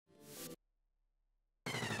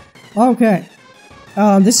Okay.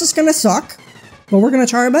 This is gonna suck, but we're gonna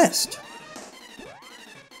try our best.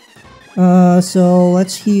 So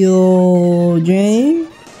let's heal Jane.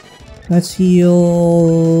 Let's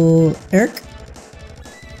heal Eric.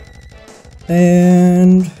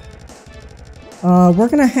 And we're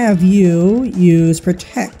gonna have you use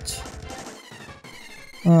Protect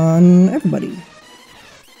on everybody.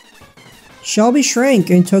 Shelby shrank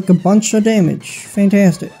and took a bunch of damage.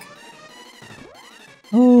 Fantastic.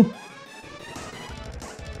 Oh.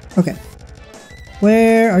 Okay.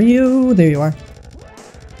 Where are you? There you are.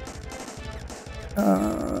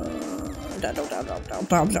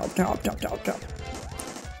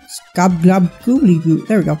 Gob glob goobly goo.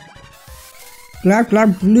 There we go. Glob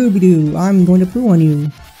glob glooby doo. I'm going to poo on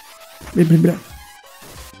you. Blah, blah, blah.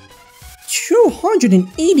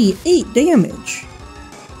 288 damage.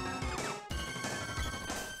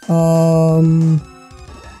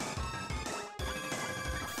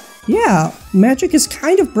 Yeah, magic is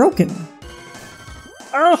kind of broken.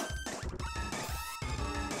 Oh.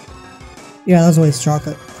 Yeah, that's always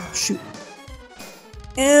chocolate. Oh, shoot.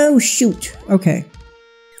 Oh, shoot. Okay.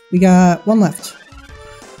 We got one left.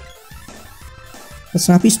 Let's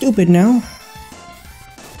not be stupid now.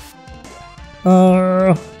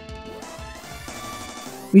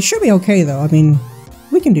 We should be okay, though. I mean,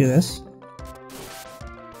 we can do this.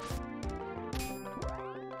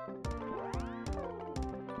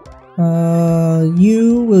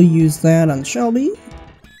 You will use that on Shelby.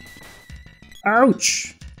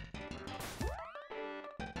 Ouch!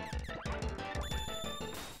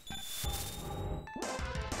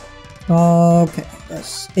 Okay,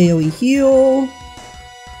 that's AoE heal.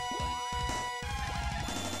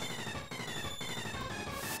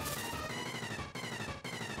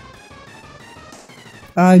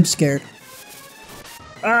 I'm scared.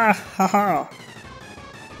 Ah, haha.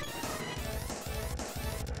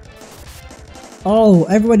 Oh,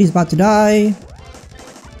 everybody's about to die.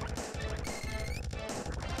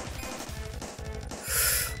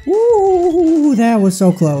 Ooh, that was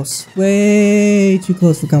so close. Way too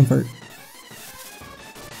close for comfort.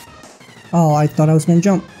 Oh, I thought I was gonna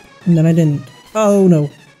jump, and then I didn't. Oh no.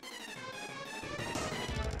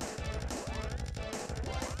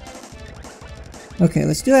 Okay,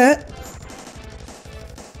 let's do that.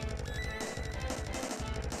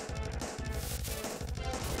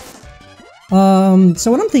 So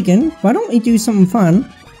what I'm thinking, why don't we do something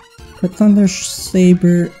fun? Put Thunder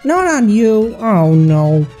Saber. Not on you! Oh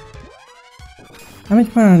no. I'm gonna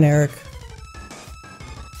put it on Eric.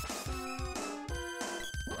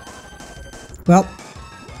 Well.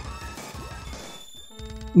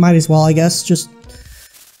 Might as well, I guess. Just.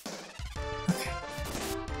 Okay.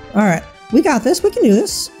 Alright. We got this. We can do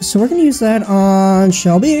this. So we're gonna use that on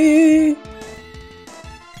Shelby.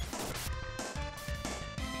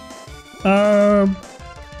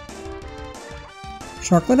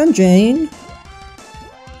 Chocolate on Jane.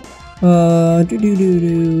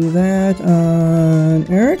 Do that on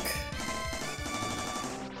Eric.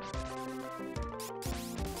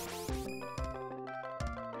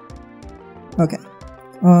 Okay.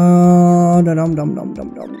 Dum dum dum dum dum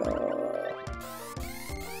dum.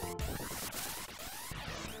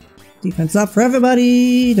 Defense up for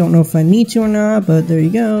everybody. Don't know if I need to or not, but there you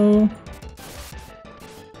go.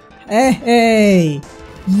 Hey, hey,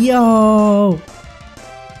 yo!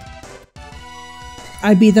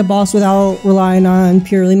 I beat the boss without relying on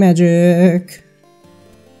purely magic.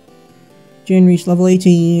 Jane reached level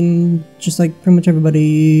 18, just like pretty much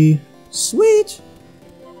everybody. Sweet!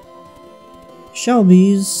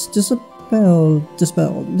 Shelby's dispelled.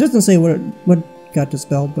 It doesn't say what got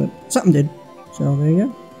dispelled, but something did. So there you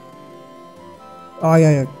go. Oh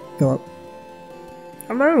yeah, go up.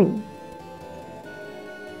 Hello!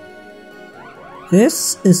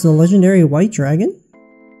 This is the legendary white dragon?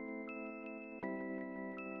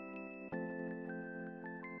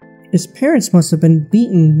 His parents must have been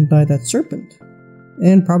beaten by that serpent,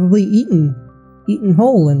 and probably eaten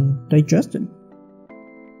whole and digested.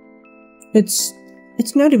 It's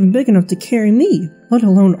not even big enough to carry me, let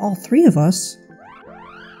alone all three of us.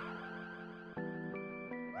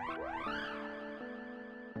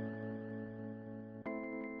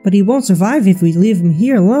 But he won't survive if we leave him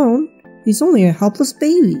here alone. He's only a helpless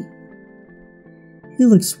baby. He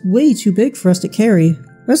looks way too big for us to carry.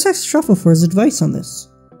 Let's ask Truffle for his advice on this.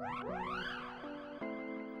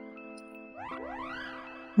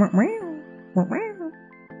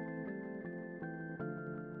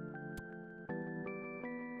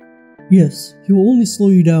 Yes, he will only slow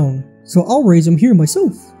you down, so I'll raise him here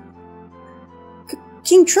myself.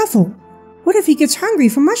 King Truffle, what if he gets hungry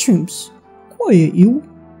for mushrooms? Quiet, you.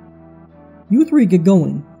 You three get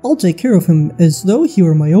going. I'll take care of him as though he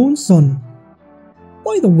were my own son.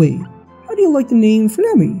 By the way, how do you like the name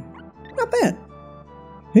Flammy? Not bad.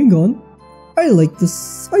 Hang on. I like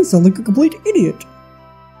this. I sound like a complete idiot.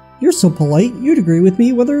 You're so polite, you'd agree with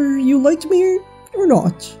me whether you liked me or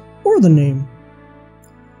not. Or the name.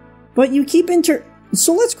 But you keep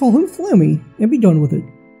so let's call him Flammy and be done with it.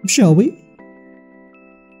 Shall we?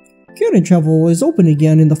 Cannon travel is open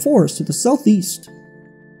again in the forest to the southeast.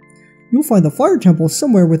 You'll find the fire temple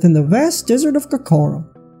somewhere within the vast desert of Kakara.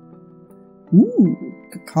 Ooh,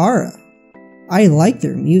 Kakara. I like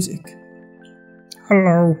their music.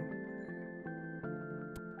 Hello.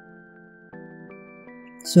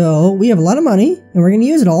 So, we have a lot of money, and we're going to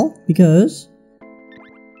use it all, because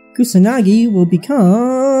Kusanagi will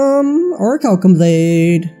become Orichalcum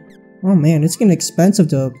Blade. Oh man, it's getting expensive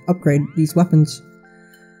to upgrade these weapons.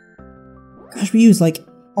 Gosh, we used like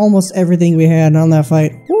almost everything we had on that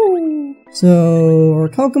fight. Woo! So,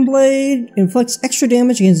 Orichalcum Blade inflicts extra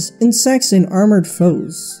damage against insects and armored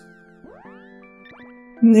foes.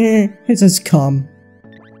 Nah, it says come.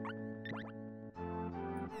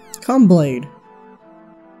 Come Blade.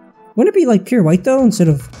 Wouldn't it be like pure white though, instead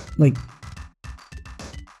of like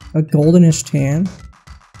a goldenish tan?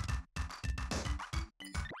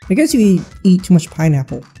 I guess you eat too much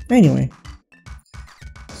pineapple. Anyway.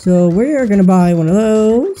 So we're gonna buy one of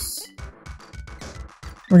those.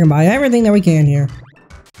 We're gonna buy everything that we can here.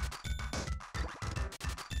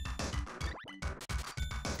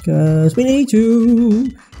 Because we need to.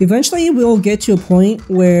 Eventually we'll get to a point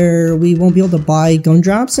where we won't be able to buy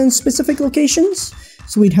gumdrops in specific locations.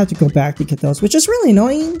 So we'd have to go back to get those, which is really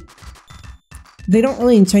annoying. They don't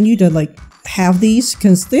really intend you to like have these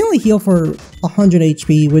because they only heal for 100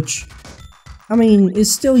 HP, which I mean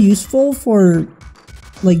is still useful for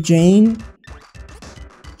like Jane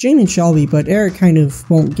and Shelby, but Eric kind of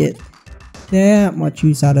won't get that much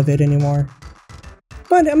use out of it anymore.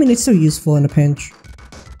 But I mean it's still useful in a pinch.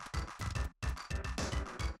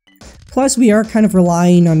 Plus we are kind of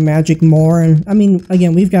relying on magic more, and I mean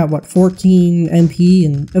again we've got what 14 MP,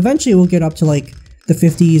 and eventually we'll get up to like the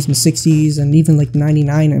 50s and 60s and even like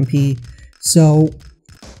 99 MP. So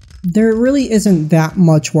there really isn't that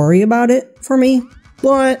much worry about it for me,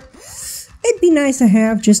 but it'd be nice to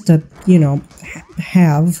have just to, you know,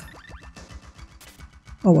 have.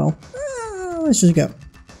 Oh well. Let's just go.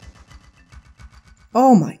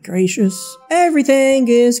 Oh my gracious. Everything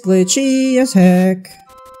is glitchy as heck.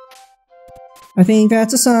 I think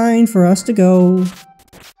that's a sign for us to go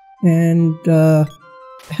and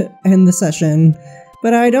end the session,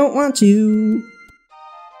 but I don't want to.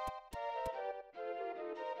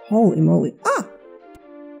 Holy moly. Ah!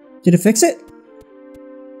 Did it fix it?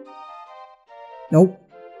 Nope.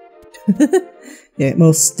 It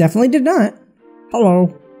most definitely did not.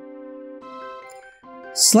 Hello.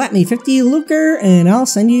 Slap me 50 lucre and I'll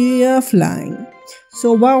send you flying.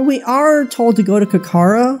 So while we are told to go to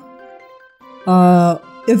Kakara,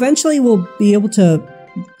 eventually we'll be able to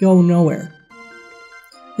go nowhere.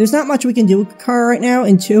 There's not much we can do with Kakara right now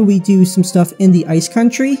until we do some stuff in the Ice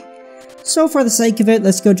Country. So for the sake of it,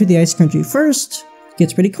 let's go to the Ice Country first. It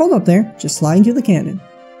gets pretty cold up there. Just slide into the cannon.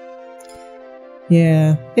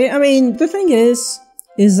 Yeah. I mean, the thing is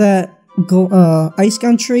that Ice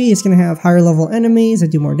Country is going to have higher level enemies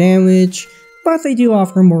that do more damage, but they do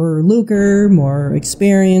offer more lucre, more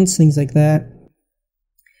experience, things like that.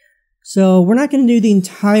 So we're not going to do the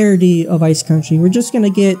entirety of Ice Country. We're just going to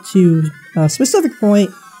get to a specific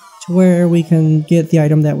point to where we can get the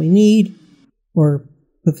item that we need, or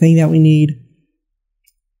the thing that we need,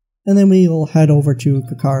 and then we will head over to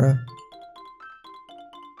Kakara.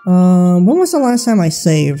 When was the last time I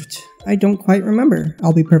saved? I don't quite remember.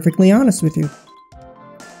 I'll be perfectly honest with you.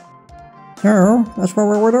 So, that's what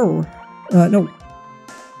we're doing. No.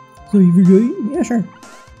 So you agree? Yeah, sure.